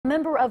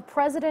member of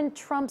President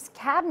Trump's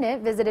cabinet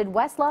visited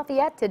West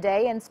Lafayette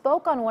today and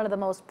spoke on one of the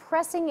most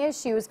pressing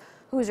issues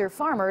Hoosier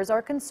farmers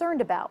are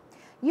concerned about.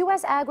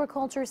 U.S.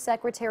 Agriculture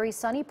Secretary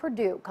Sonny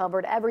Perdue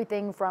covered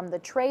everything from the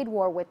trade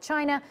war with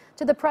China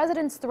to the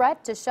president's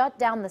threat to shut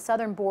down the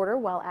southern border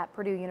while at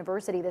Purdue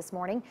University this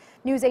morning.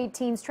 News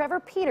 18's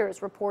Trevor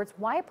Peters reports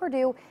why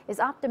Perdue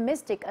is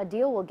optimistic a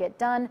deal will get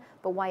done,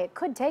 but why it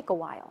could take a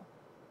while.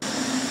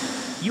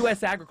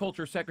 U.S.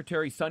 Agriculture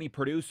Secretary Sonny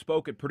Perdue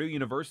spoke at Purdue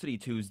University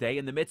Tuesday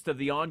in the midst of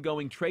the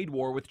ongoing trade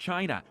war with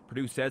China.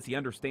 Perdue says he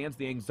understands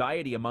the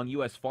anxiety among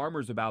U.S.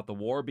 farmers about the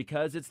war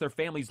because it's their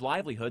families'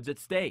 livelihoods at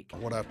stake.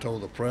 What I've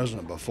told the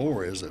president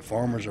before is that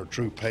farmers are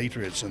true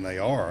patriots, and they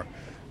are,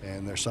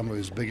 and they're some of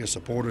his biggest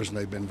supporters, and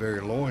they've been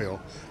very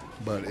loyal,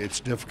 but it's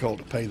difficult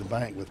to pay the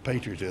bank with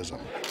patriotism.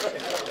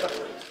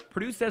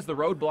 Perdue says the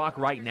roadblock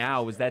right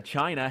now is that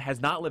China has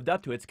not lived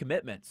up to its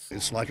commitments.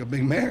 It's like a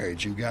big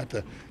marriage. You got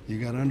to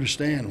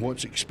understand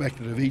what's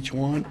expected of each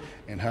one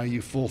and how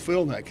you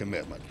fulfill that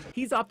commitment.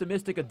 He's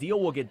optimistic a deal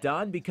will get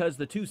done because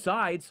the two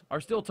sides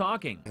are still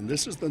talking. And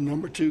this is the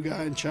 #2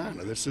 guy in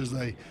China. This is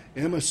the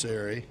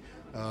emissary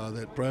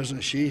that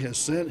President Xi has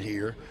sent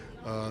here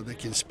that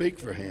can speak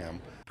for him.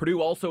 Perdue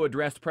also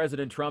addressed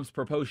President Trump's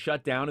proposed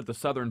shutdown at the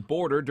southern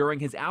border during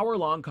his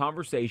hour-long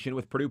conversation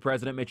with Purdue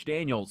President Mitch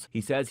Daniels.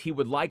 He says he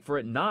would like for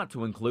it not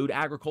to include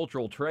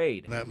agricultural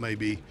trade. That may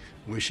be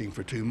wishing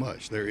for too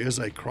much. There is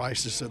a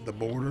crisis at the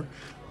border.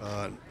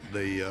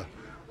 The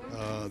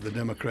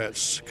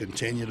Democrats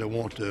continue to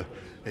want to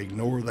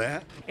ignore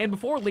that. And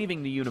before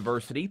leaving the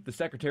university, the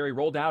secretary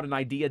rolled out an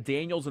idea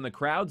Daniels and the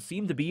crowd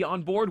seemed to be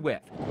on board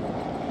with.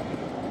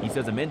 He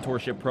says a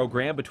mentorship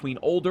program between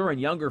older and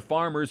younger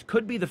farmers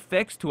could be the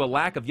fix to a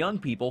lack of young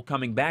people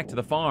coming back to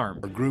the farm.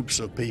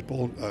 Groups of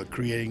people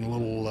creating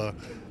little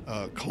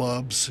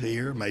clubs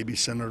here, maybe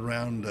centered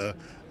around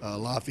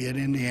Lafayette,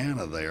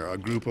 Indiana. There are a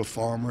group of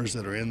farmers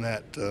that are in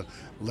that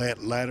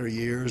latter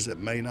years that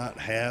may not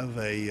have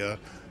a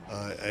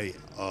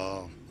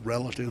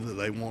relative that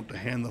they want to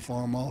hand the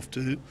farm off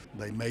to.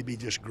 They may be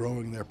just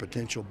growing their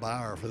potential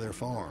buyer for their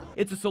farm.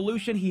 It's a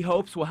solution he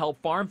hopes will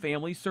help farm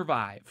families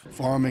survive.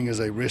 Farming is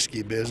a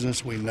risky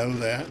business, we know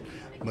that,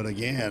 but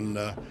again,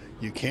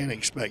 you can't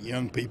expect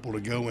young people to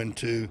go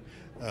into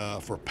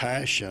for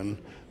passion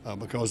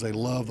because they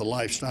love the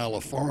lifestyle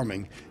of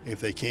farming if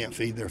they can't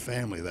feed their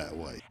family that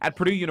way. At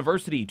Purdue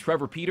University,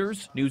 Trevor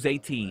Peters, News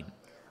 18.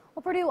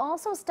 Well, Perdue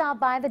also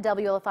stopped by the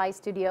WLFI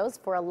studios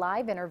for a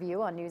live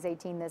interview on News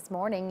 18 this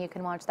morning. You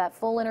can watch that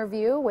full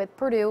interview with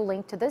Perdue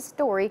linked to this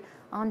story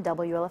on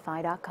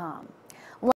WLFI.com.